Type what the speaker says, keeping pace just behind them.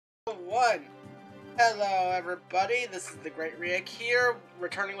1. Hello, everybody. This is the Great Rick here,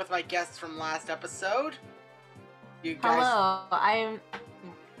 returning with my guests from last episode. You guys.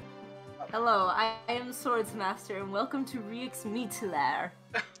 Hello, I am Swordsmaster, and welcome to Rick's Meat Lair.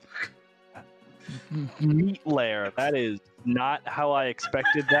 Meat lair. That is not how I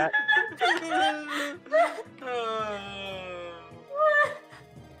expected that.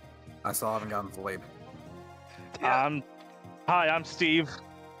 I still haven't gotten sleep. Yeah. Hi, I'm Steve.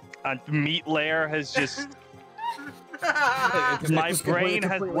 Meat lair has just... my brain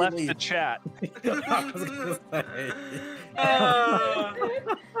has left the chat. I was gonna say.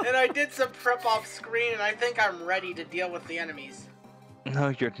 And I did some prep off screen, and I think I'm ready to deal with the enemies.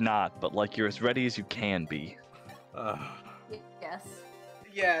 No, you're not, but like you're as ready as you can be. Yes.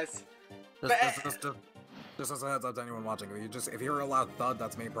 Yes. Just as a heads up to anyone watching, if you hear a loud thud,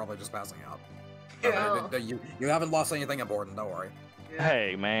 that's me probably just passing out. Yeah. You haven't lost anything important, don't worry. Yeah.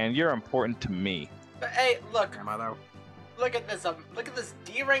 Hey, man, you're important to me. But hey, look. Am I though? Look at this. Look at this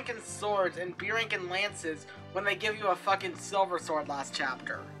D rank in swords and B rank in lances when they give you a fucking silver sword last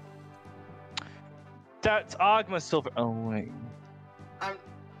chapter. That's Ogma Silver. Oh wait.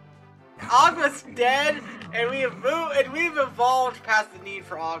 Ogma's dead, and we've evolved past the need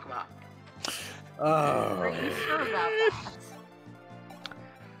for Ogma. Are you sure about that?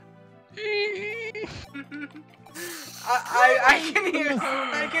 I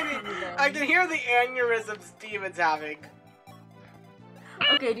can hear the aneurysm Steven's having.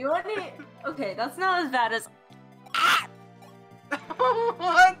 Okay, do you want me? Okay, that's not as bad as.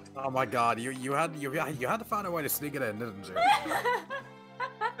 What? Oh my god, you had to find a way to sneak it in, didn't you?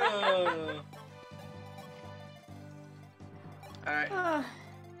 Alright.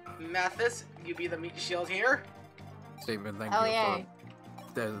 Mathis, you be the meat shield here. Stephen,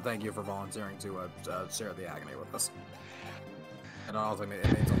 thank you for volunteering to share the agony with us. And honestly, it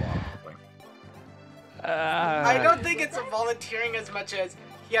means a lot. I don't think it's a volunteering as much as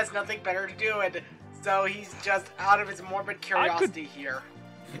he has nothing better to do, and so he's just out of his morbid curiosity here.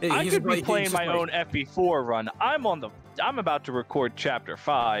 I could be playing my own FB4 run. I'm about to record chapter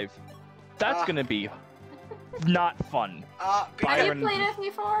 5. That's gonna be not fun. Have you played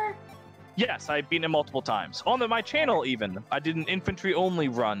FB4? Yes, I've beaten it multiple times. On my channel even. I did an infantry only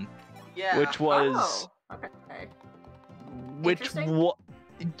run. Yeah. Which was okay.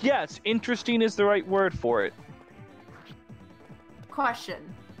 Yes, interesting is the right word for it.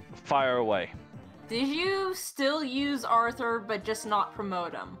 Question. Fire away. Did you still use Arthur, but just not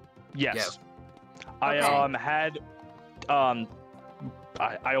promote him? Yes. Okay. I had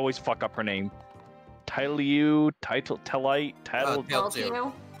I always fuck up her name. Tailtew.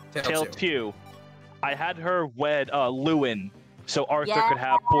 I had her wed Lewin, so Arthur could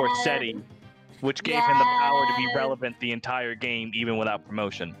have Forseti, which gave him the power to be relevant the entire game, even without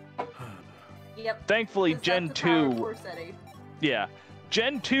promotion. Yep. Thankfully, Gen 2. Yeah.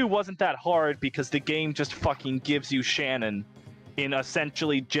 Gen 2 wasn't that hard because the game just fucking gives you Shannon in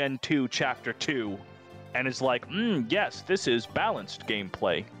essentially Gen 2 Chapter 2, and is like, yes, this is balanced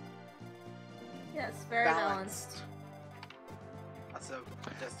gameplay. Yes, very balanced. Also,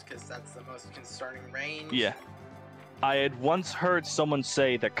 just because that's the most concerning range. Yeah. I had once heard someone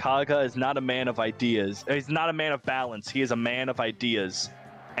say that Kaga is not a man of ideas. He's not a man of balance. He is a man of ideas.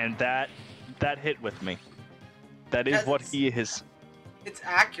 And that hit with me. That is what he is. It's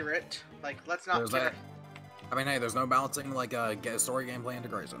accurate. Like, let's not kid it. I mean, hey, there's no balancing like story gameplay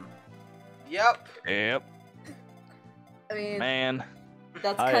integration. Yep. Yep. I mean, man.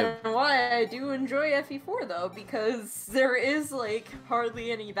 That's kind of why I do enjoy FE4 though, because there is like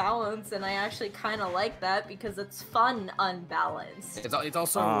hardly any balance, and I actually kind of like that because it's fun unbalanced. It's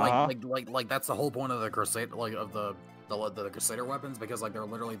also like that's the whole point of the Crusade, like of the Crusader weapons, because like they're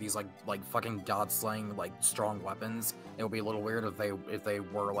literally these like fucking god-slaying like strong weapons. It would be a little weird if they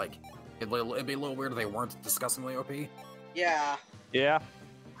were like it'd be a little weird if they weren't disgustingly OP. Yeah. Yeah.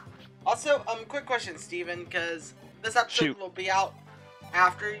 Also, quick question, Steven, because this episode will be out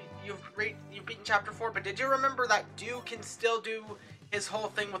after you've beaten Chapter 4, but did you remember that Duke can still do his whole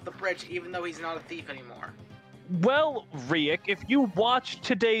thing with the bridge, even though he's not a thief anymore? Well, Riek, if you watched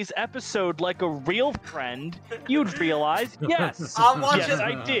today's episode like a real friend, you'd realize, yes.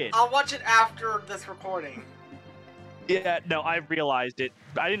 I did. I'll watch it after this recording. Yeah, no, I realized it.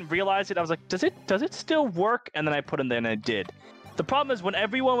 I didn't realize it. I was like, does it still work? And then I put it in, and it did. The problem is when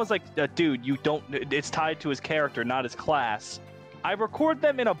everyone was like, dude, it's tied to his character, not his class. I record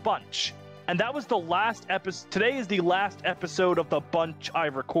them in a bunch, and that was the last episode. Today is the last episode of the bunch I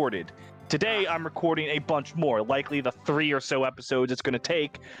recorded. Today, I'm recording a bunch more, likely the 3 or so episodes it's going to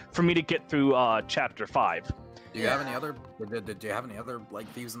take for me to get through Chapter 5. Do you have any other? Did you have any other like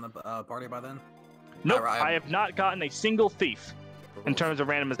thieves in the party by then? Nope, I have not gotten a single thief in terms of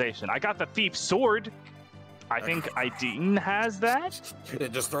randomization. I got the thief's sword. I think Aideen has that.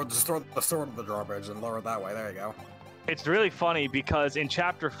 Just throw the sword in the drawbridge and lower it that way. There you go. It's really funny because in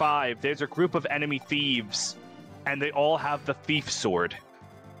Chapter 5, there's a group of enemy thieves, and they all have the thief's sword.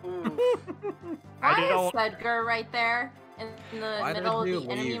 Why is Edgar right there in the middle of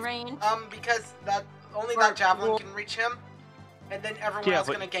the enemy range? Because that javelin can reach him, and then everyone else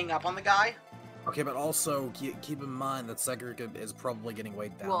gonna gang up on the guy. Okay, but also keep in mind that Cedric is probably getting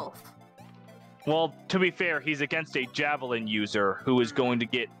weighed down. Wolf. Well, to be fair, he's against a javelin user who is going to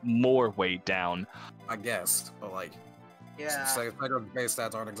get more weighed down. I guess, but like, yeah, Cedric's base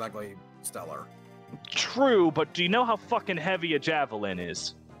stats aren't exactly stellar. True, but do you know how fucking heavy a javelin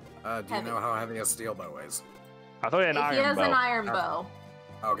is? Do you know how heavy a steel bow is? I thought he had an iron bow. He has an iron bow.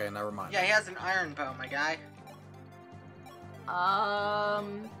 Okay, never mind. Yeah, he has an iron bow, my guy.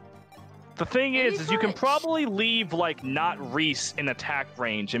 The thing is you can probably leave, like, not Reese in attack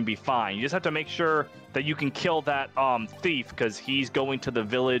range and be fine. You just have to make sure that you can kill that, thief, because he's going to the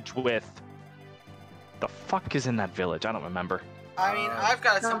village with... The fuck is in that village? I don't remember. I mean, I've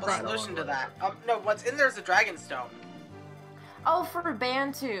got a simple solution to that. No, what's in there is a dragon stone. Oh, for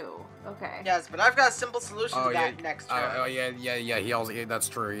Bantu. Okay. Yes, but I've got a simple solution to that next turn. Oh yeah. He also that's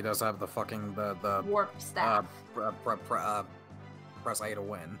true. He does have the fucking the warp staff. Press A to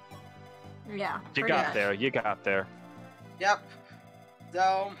win. Yeah. You got there. You got there. Yep.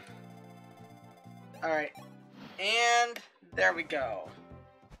 So. All right, and there we go.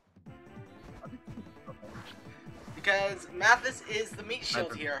 Because Mathis is the meat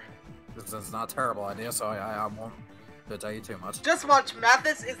shield here. This is not a terrible idea, so I won't tell you too much. Just watch.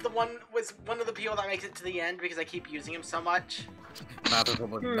 Mathis is was one of the people that makes it to the end because I keep using him so much. Mathis will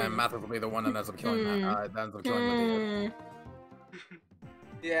be the one that ends up killing the dude.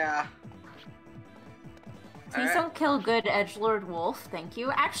 Yeah. Please don't kill good edgelord wolf, thank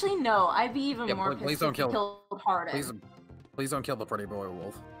you. Actually, no, I'd be even more pissed if you killed Harden. Please don't kill the pretty boy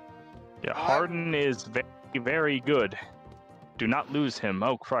wolf. Yeah, Harden is very, very good. Do not lose him.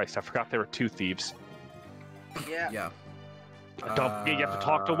 Oh Christ, I forgot there were two thieves. Yeah. Don't forget you have to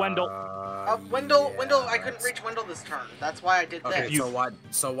talk to Wendell. Wendell, I couldn't reach Wendell this turn. That's why I did this. Okay,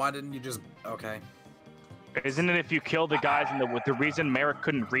 so why didn't you just... Okay. Isn't it if you kill the guys and the reason Merrick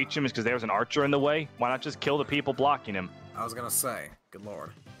couldn't reach him is because there was an archer in the way? Why not just kill the people blocking him? I was gonna say, good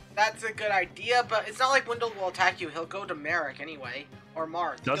lord. That's a good idea, but it's not like Wendell will attack you. He'll go to Merrick anyway, or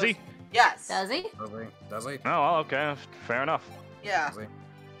Marth. Does he? Yes. Does he? Does he? Oh, well, okay, fair enough. Yeah.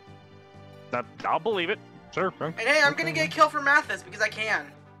 I'll believe it. Sure. And hey, I'm gonna get a kill for Mathis because I can.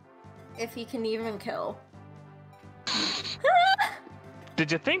 If he can even kill. Did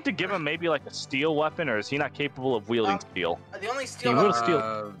you think to give him maybe like a steel weapon, or is he not capable of wielding steel? The only steel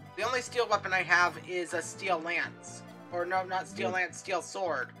weapon I have is a steel lance, or no, not steel lance, steel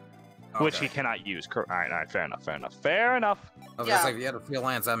sword, which he cannot use. All right, fair enough. I was gonna say, if you had a steel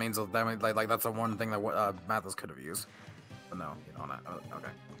lance, that means like that's the one thing that Mathis could have used. But no, you don't. Okay.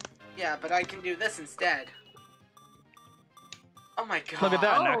 Yeah, but I can do this instead. Oh my god! Look at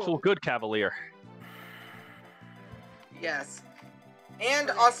that, an actual good cavalier. Yes.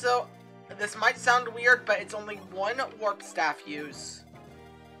 And also, this might sound weird, but it's only one warp staff use.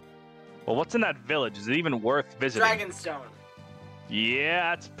 Well, what's in that village? Is it even worth visiting? Dragonstone.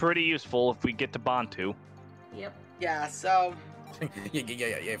 Yeah, that's pretty useful if we get to Bantu. Yep. Yeah, so...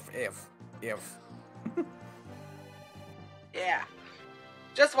 if. Yeah.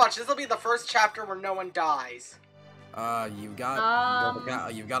 Just watch, this will be the first chapter where no one dies. You've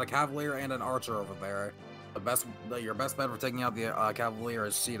got a cavalier and an archer over there. Your best bet for taking out the cavalier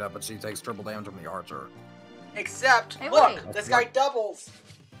is Sheeta, but she takes triple damage from the archer. Except, hey, look, wait. this guy doubles.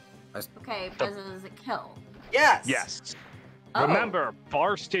 Okay, but does it kill? Yes. Yes. Oh. Remember,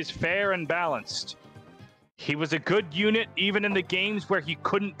 Barst is fair and balanced. He was a good unit even in the games where he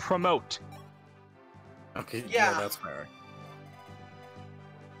couldn't promote. Okay, yeah that's fair.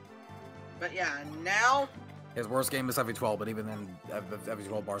 But yeah, now... His worst game is Heavy 12, but even then, Heavy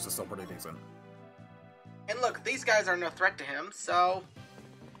 12 Barst is still pretty decent. And look, these guys are no threat to him, so...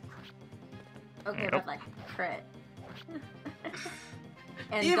 Okay, but like, crit.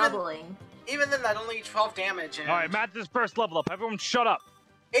 And doubling. Even then, that only 12 damage. And... Alright, Matt, this first level up. Everyone shut up.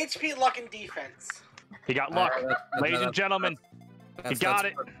 HP, luck, and defense. He got luck. Ladies and gentlemen, he got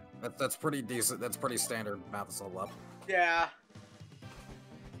it. That's pretty decent. That's pretty standard Mathis level up. Yeah.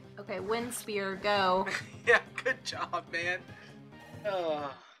 Okay, Wind Spear, go. Yeah, good job, man.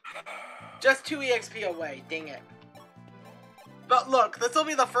 Just 2 EXP away, dang it. But look, this will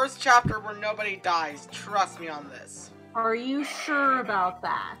be the first chapter where nobody dies. Trust me on this. Are you sure about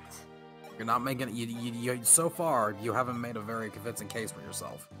that? You're not making it. You so far, you haven't made a very convincing case for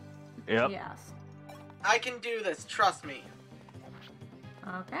yourself. Yep. Yes. I can do this. Trust me.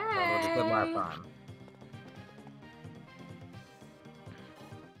 Okay. Which you did last time.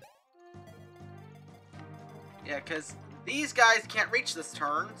 Yeah, because these guys can't reach this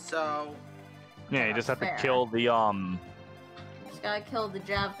turn, so... Yeah, you just have Fair. to kill the Just gotta kill the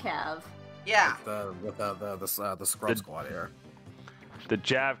Jav Cav. Yeah. With the scrub squad here. the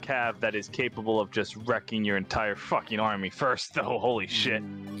Jav Cav that is capable of just wrecking your entire fucking army first, though. Holy shit.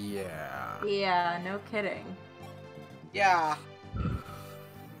 Yeah. Yeah, no kidding. Yeah.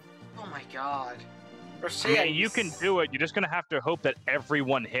 Oh my god. I mean, you can do it. You're just gonna have to hope that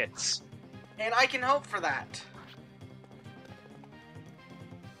everyone hits. And I can hope for that.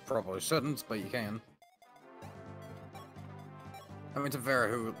 Probably shouldn't, but you can. I mean, to be fair,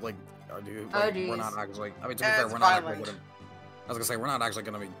 who, like, we're not actually, I mean, to be fair, It's we're not violent. actually gonna, I was gonna say, we're not actually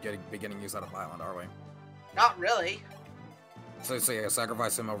gonna be getting used out of Violent, are we? Not really. So yeah,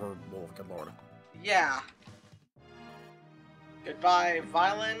 sacrifice him over Wolf, good lord. Yeah. Goodbye,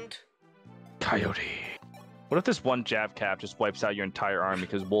 Violent. Coyote. What if this one Jav Cav just wipes out your entire army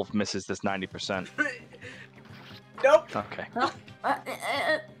because Wolf misses this 90%? Nope. Okay. Oh,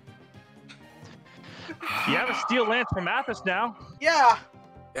 You have a steel lance from Athos now. Yeah.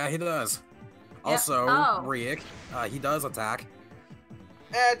 Yeah, he does. Yeah. Also, Oh. Riek, he does attack.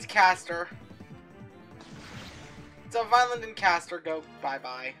 It's Caster. So Violent and Caster go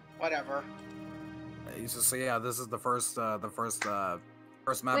bye-bye. Whatever. So yeah, this is the first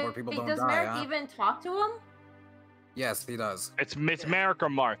map where people don't does die, Merrick huh? even talk to him? Yes, he does. It's Merrick or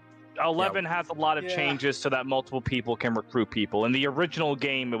Marth. 11 has a lot of Yeah. changes so that multiple people can recruit people. In the original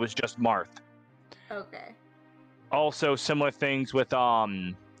game, it was just Marth. Okay. Also, similar things with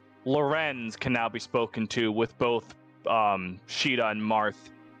Lorenz can now be spoken to with both Sheeta and Marth.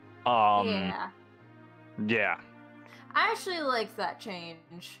 Yeah. Yeah, I actually like that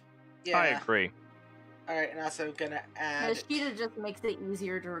change. Yeah. I agree. Alright, and also gonna add... Because Sheeta just makes it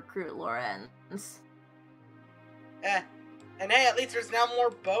easier to recruit Lorenz. And hey, at least there's now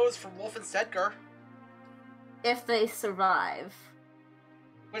more bows for Wolf and Sedgar. If they survive.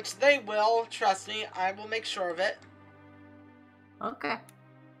 Which they will, trust me, I will make sure of it. Okay.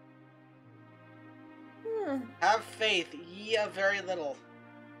 Have faith, ye of very little.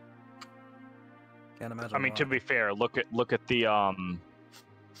 Can't imagine. I mean, why. to be fair, look at the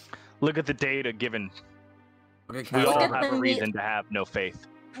data given. Look We at all Look at have the a meat- reason to have no faith.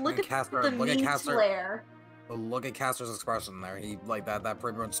 Look at Casper- the look at meat Casper. layer. Look at Caster's expression there. He that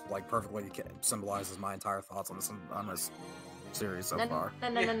pretty much perfectly symbolizes my entire thoughts on this series so far.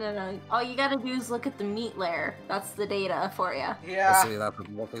 No. All you gotta do is look at the meat layer. That's the data for you. Yeah,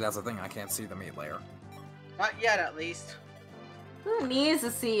 That's the thing. I can't see the meat layer. not yet at least. Who needs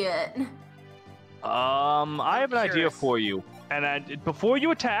to see it? I have an idea Curious. for you, and before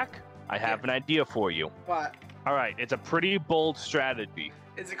you attack, I have an idea for you. What? All right, it's a pretty bold strategy.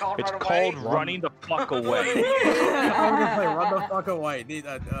 Is it called It's Run called Away? running the fuck away. I'm gonna say, run the fuck away. The You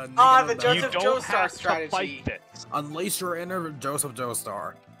Joseph don't Joestar have strategy. to fight this, Unleash your inner Joseph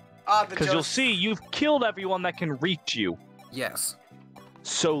Joestar. The because you'll see you've killed everyone that can reach you. Yes.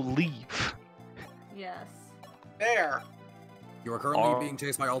 So leave. Yes. There. You are currently being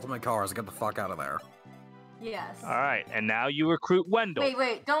chased by ultimate cars. Get the fuck out of there. Yes. All right, and now you recruit Wendell.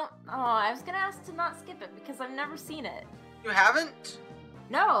 Wait, don't. Oh, I was gonna ask to not skip it because I've never seen it. You haven't?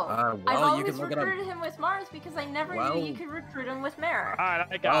 No. Well, I've you always can look it up. recruited him with Mars because I never Well- knew you could recruit him with Merrick. All right,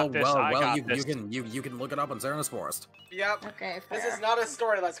 I got this. I got this. You can look it up in Serenus Forest. Yep. Okay, fair. This is not a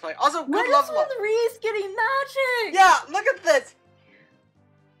story let's play. Also, What good is level up. with Reese getting magic? Yeah, look at this.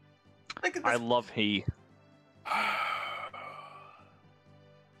 Look at I this. love he.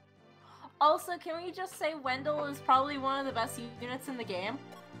 Also, can we just say Wendell is probably one of the best units in the game?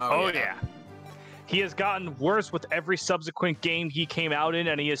 Oh yeah. He has gotten worse with every subsequent game he came out in,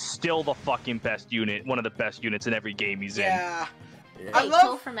 and he is still the fucking best unit, one of the best units in every game he's Yeah. Yeah. I Wait, love-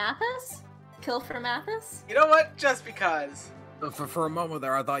 Kill for Mathis? Kill for Mathis? You know what? Just because. For a moment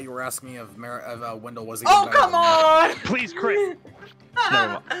there, I thought you were asking if Wendell was even Oh, better come than Merrick. on! Please crit.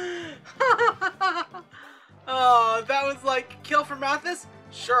 Never Oh, that was like, kill for Mathis?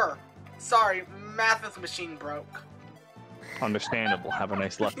 Sure. Sorry, Mathis machine broke. Understandable. Have a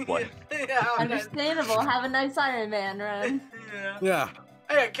nice left play. Yeah, Understandable. Have a nice Iron Man run. Yeah. Yeah.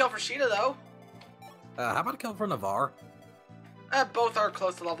 Hey, a kill for Sheeta, though. How about a kill for Navarre? Both are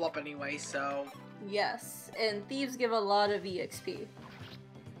close to level up anyway, so... Yes, and thieves give a lot of EXP.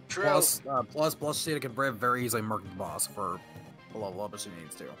 True. Plus, Sheeta can very easily murk the boss for level up if she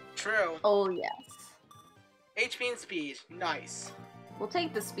needs to. True. Oh yes. HP and speed. Nice. We'll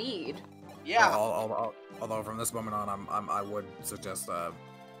take the speed. Yeah. Although from this moment on, I would suggest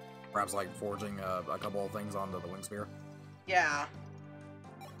perhaps like forging a couple of things onto the wing spear. Yeah.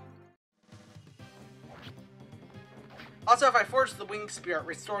 Also, if I forge the wing spear, it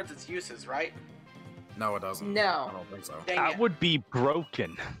restores its uses, right? No, it doesn't. No. I don't think so. Dang That it. would be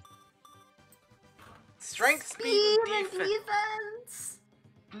broken. Strength, speed, and defense.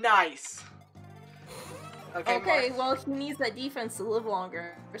 Nice. Okay, Okay, Marth. well, he needs that defense to live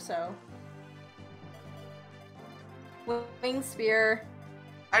longer, so. Wing spear.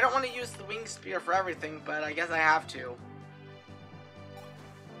 I don't want to use the wing spear for everything, but I guess I have to.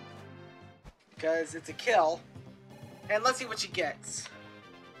 Because it's a kill. And let's see what she gets.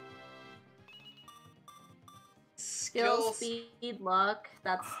 Skill, speed, luck.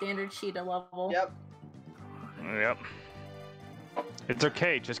 That's standard Cheetah level. Yep. Yep. It's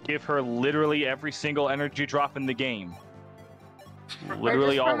okay. Just give her literally every single energy drop in the game.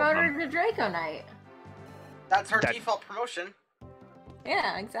 Literally or just all of promote them. her to Draco Knight. That's her That- default promotion.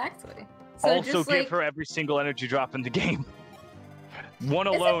 Yeah, exactly. So Also just, give like, her every single energy drop in the game. One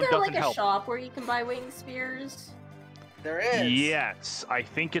isn't alone there doesn't like a help. shop where you can buy wing spears? There is. Yes, I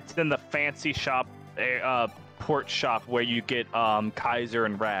think it's in the fancy shop, port shop where you get Kaiser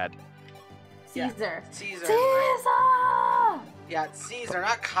and Rad. Yeah. Caesar. Caesar. Caesar! Yeah, it's Caesar,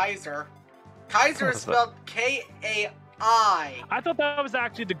 not Kaiser. Kaiser is What's that? spelled K-A-I. I thought that was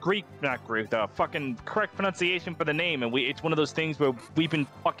actually the the fucking correct pronunciation for the name, and it's one of those things where we've been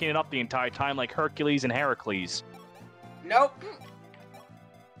fucking it up the entire time, like Hercules and Heracles. Nope.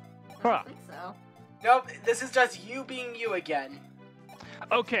 I Huh. don't think so. Nope, this is just you being you again.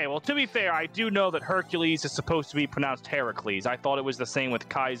 Okay, well, to be fair, I do know that Hercules is supposed to be pronounced Heracles. I thought it was the same with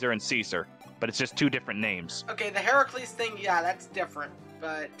Kaiser and Caesar, but it's just two different names. Okay, the Heracles thing, yeah, that's different,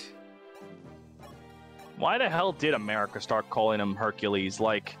 but... Why the hell did America start calling him Hercules?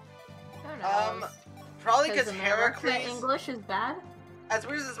 Like, Who knows? Probably because American Heracles... English is bad? As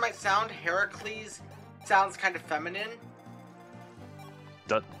weird as this might sound, Heracles sounds kind of feminine.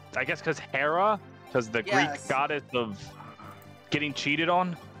 I guess because Hera, because the Yes. Greek goddess of getting cheated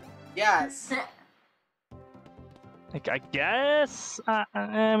on. Yes. Like, I guess.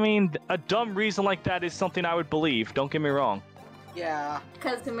 I mean, a dumb reason like that is something I would believe. Don't get me wrong. Yeah.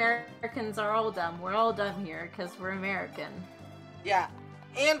 Because Americans are all dumb. We're all dumb here because we're American. Yeah.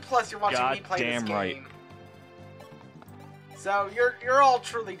 And plus you're watching me play this Goddamn game. right. So you're all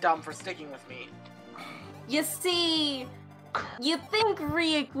truly dumb for sticking with me. You see, you think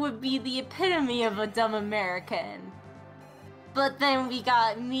Riek would be the epitome of a dumb American. But then we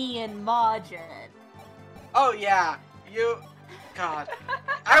got me and Majin. Oh yeah. God.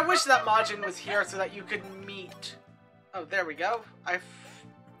 I wish that Majin was here so that you could meet... Oh, there we go.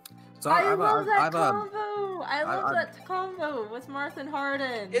 So I love I've that combo! I love that combo with Marth and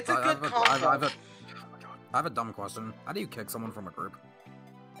Harden. It's a good combo. I have a dumb question. How do you kick someone from a group?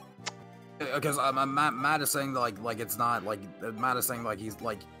 Because Matt is saying that, like it's not like Matt is saying like he's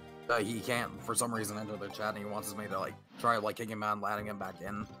like he can't for some reason enter the chat and he wants me to like try like kicking him out and letting him back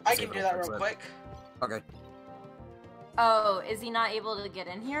in. I can do that real quick. Okay. Oh, is he not able to get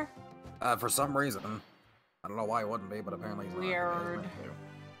in here? For some reason, I don't know why it wouldn't be, but apparently he's not. Weird.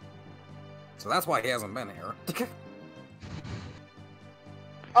 So that's why he hasn't been here.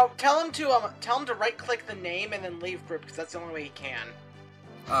 Oh, tell him to right-click the name and then leave group because that's the only way he can.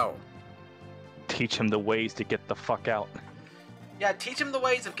 Oh. Teach him the ways to get the fuck out. Yeah, teach him the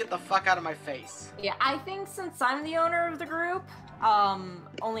ways of get the fuck out of my face. Yeah, I think since I'm the owner of the group,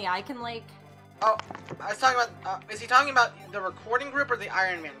 only I can, like... Oh, I was talking about, is he talking about the recording group or the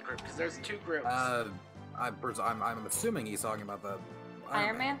Ironman group? Because there's two groups. I'm assuming he's talking about the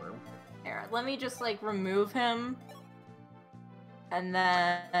Iron Man? group. Here, let me just, like, remove him. And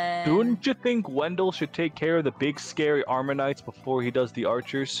then... Don't you think Wendell should take care of the big scary armor knights before he does the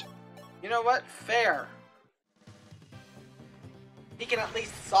archers? You know what? Fair. He can at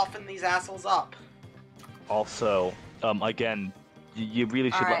least soften these assholes up. Also, again, you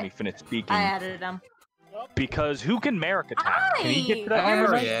really should let Alright. me finish speaking. I added him. Because who can Merrick attack? Can he get to that Hi! armor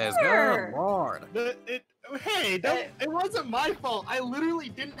There knight? he is. Here. Good lord. It wasn't my fault. I literally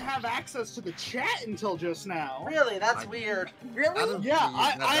didn't have access to the chat until just now. Really? That's weird. Really? Yeah,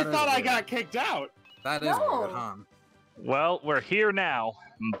 I That thought is I weird. got kicked out. That is No. weird, huh? Well, we're here now.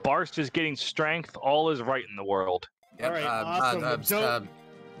 Barst is getting strength. All is right in the world. All right, awesome.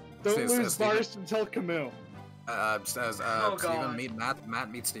 Don't lose Steven, Barst until Camus. says, Oh, Steven, God. meet Matt.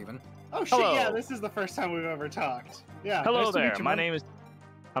 Matt, meet Steven. Oh shit! Hello. Yeah, this is the first time we've ever talked. Yeah. Hello nice to there. meet you, My man. name is...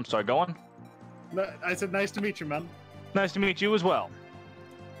 I'm sorry, go on. I said nice to meet you, man. Nice to meet you as well.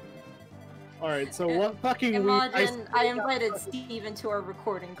 All right, so what fucking Imagine I invited Steve into our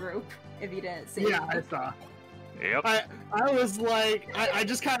recording group. If you didn't see. Yeah, I saw. Yep. I was like, I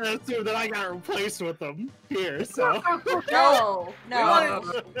just kind of assumed that I got replaced with them here, so. No, We no.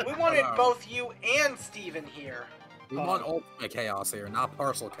 wanted both you and Steven here. We want ultimate chaos here, not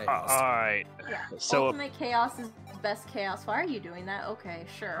partial chaos. Alright. Yeah. So Ultimate chaos is best chaos. Why are you doing that? Okay,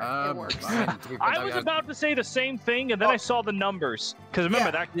 sure, it works. I was about to say the same thing, and then I saw the numbers. Because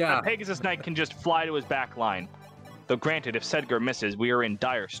remember, that Pegasus Knight can just fly to his back line. Though granted, if Sedgar misses, we are in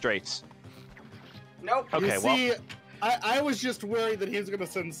dire straits. Nope. Okay, you see, I was just worried that he was going to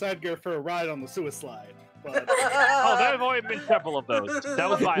send Sedgar for a ride on the suicide. But... Oh, there have already been several of those. That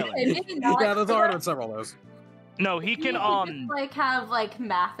was violent. Yeah, there's already been several of those. No, he can, just, like, have, like,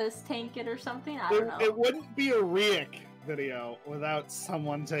 Mathis tank it or something? I don't know. It wouldn't be a Riek video without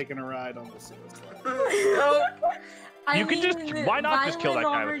someone taking a ride on the suicide. You can just, why not just kill that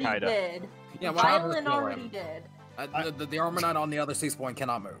guy with Kaida? Did. Yeah, Violent already did. The armor knight on the other cease point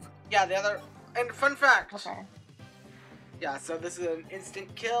cannot move. Yeah, the other... And fun fact. Okay. Yeah, so this is an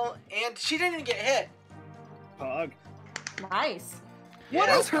instant kill, and she didn't even get hit. Pug. Nice. What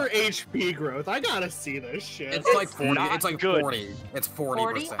is her HP growth? I gotta see this shit. It's like 40. It's like good. 40. It's 40%.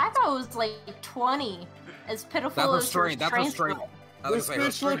 40? I thought it was like 20. As pitiful That's as her straight. That's a straight. This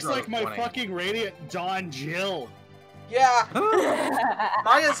bitch looks like my fucking Radiant Dawn Jill. Yeah.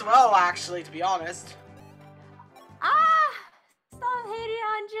 Might as well, actually, to be honest. Stop hating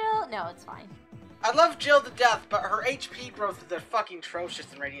on Jill. No, it's fine. I love Jill to death, but her HP growth is fucking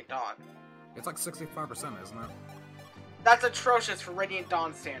atrocious in Radiant Dawn. It's like 65%, isn't it? That's atrocious for Radiant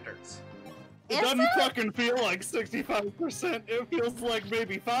Dawn standards. It doesn't fucking feel like 65%. It feels like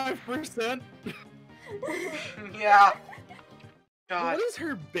maybe 5%. Yeah. God. What is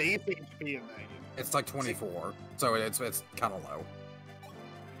her base HP in that? It's like 24, so it's kind of low.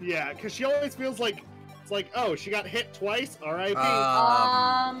 Yeah, because she always feels like it's like, oh, she got hit twice. R.I.P.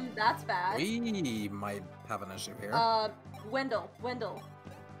 That's bad. We might have an issue here. Wendell.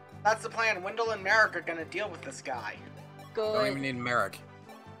 That's the plan. Wendell and Merrick are gonna deal with this guy. Good. Don't even need Merrick.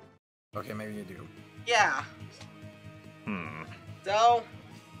 Okay, maybe you do. Yeah. So.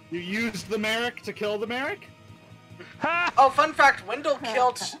 You used the Merrick to kill the Merrick? Oh, fun fact: Wendell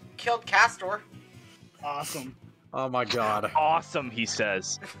killed Castor. Awesome. Oh my god. Awesome, he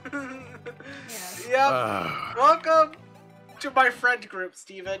says. Yep. Welcome to my friend group,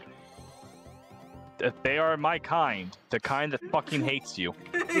 Steven. They are my kind. The kind that fucking hates you.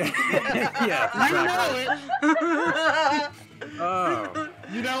 Yeah, exactly. You know it. Oh.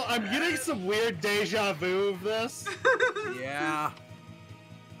 You know, I'm getting some weird deja vu of this. Yeah.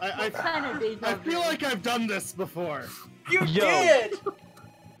 I feel like I've done this before. You did!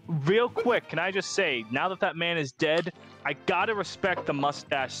 Real quick, can I just say, now that man is dead, I gotta respect the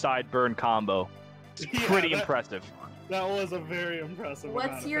mustache sideburn combo. It's pretty impressive. That was a very impressive.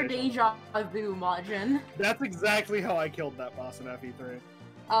 What's your deja vu, Majin? That's exactly how I killed that boss in FE3.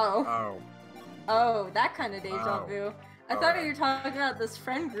 Oh, that kind of deja vu. I thought you were talking about this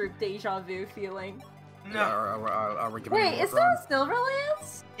friend group deja vu feeling. No. Are we Wait, is that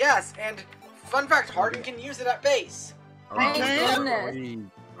Silverlands? Yes, and fun fact, Harden can use it at base. Thank goodness.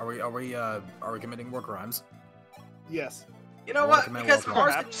 Are we committing war crimes? Yes. You know what? Because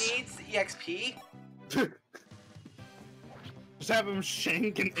Harden needs the EXP. Just have him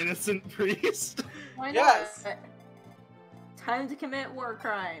shank an innocent priest. Why not? Yes. Time to commit war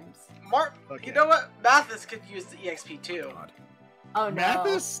crimes. You know what? Mathis could use the EXP too. Oh no.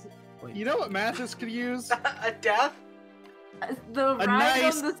 Mathis? You know what Mathis could use? A death? The ride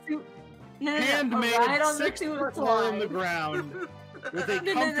nice on the suit. handmade ride on the 6-foot hole in the ground with a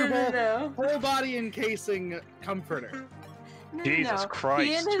comfortable full body encasing comforter. Jesus Christ.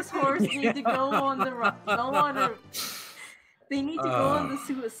 He and his horse need to go on the run. They need to go on the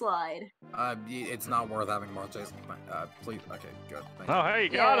suicide. It's not worth having more chasing. Please. Okay, good. Thank Oh, hey, you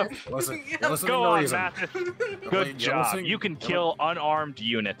got him. Listen, Go on, Mathis. Good job. You can kill unarmed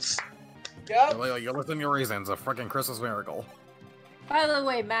units. Yep. You're listening to your reasons. A freaking Christmas miracle. By the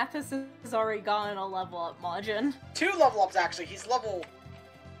way, Mathis has already gotten a level up, Majin. 2 level ups actually. He's level.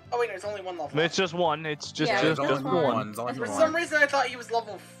 Oh wait, no, it's only 1 level. It's just one. It's just one. one. For some reason, I thought he was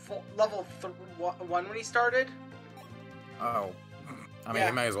level 1 when he started. Oh, I mean,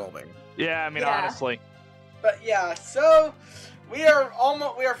 he may as well be. Yeah, I mean, honestly. But yeah, so we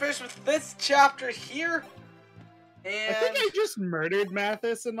are finished with this chapter here. And I think I just murdered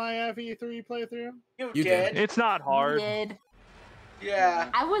Mathis in my FE3 playthrough. You did. It's not hard. You did. Yeah.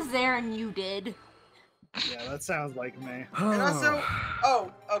 I was there and you did. Yeah, that sounds like me. And also,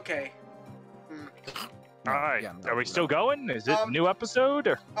 oh, okay. All right. Yeah, Are we still going? Is it new episode?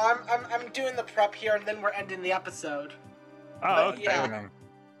 Or? I'm doing the prep here, and then we're ending the episode. Oh, okay. Yeah.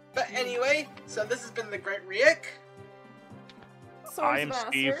 But anyway, so this has been the Great Riek. I am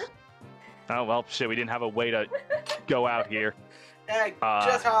Steve. Oh, well, shit, we didn't have a way to go out here.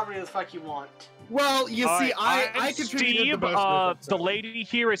 Just however the fuck you want. Well, you see, I contributed Steve, the most. the lady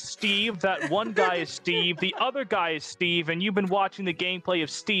here is Steve, that one guy is Steve, the other guy is Steve, and you've been watching the gameplay of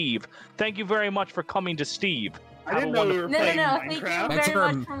Steve. Thank you very much for coming to Steve. I didn't know we were playing Thank you Minecraft.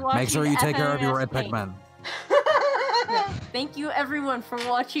 very much for watching. Make sure you take care of your red FMES pigmen. Thank you everyone for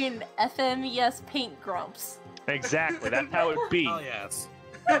watching FMES Paint Grumps. Exactly, that's how it be. Oh yes.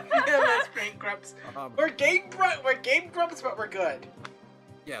 That's Paint Grumps. We're game grumps, but we're good.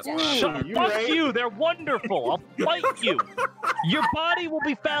 Yes. Fuck you, they're wonderful. I'll fight you. Your body will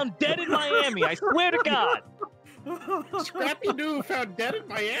be found dead in Miami, I swear to God. Scrappy Doo found dead in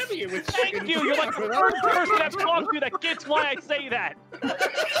Miami. Thank you, you're like the first person I've talked to that gets why I say that.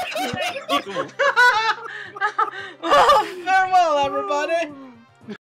 Thank you. Farewell, everybody.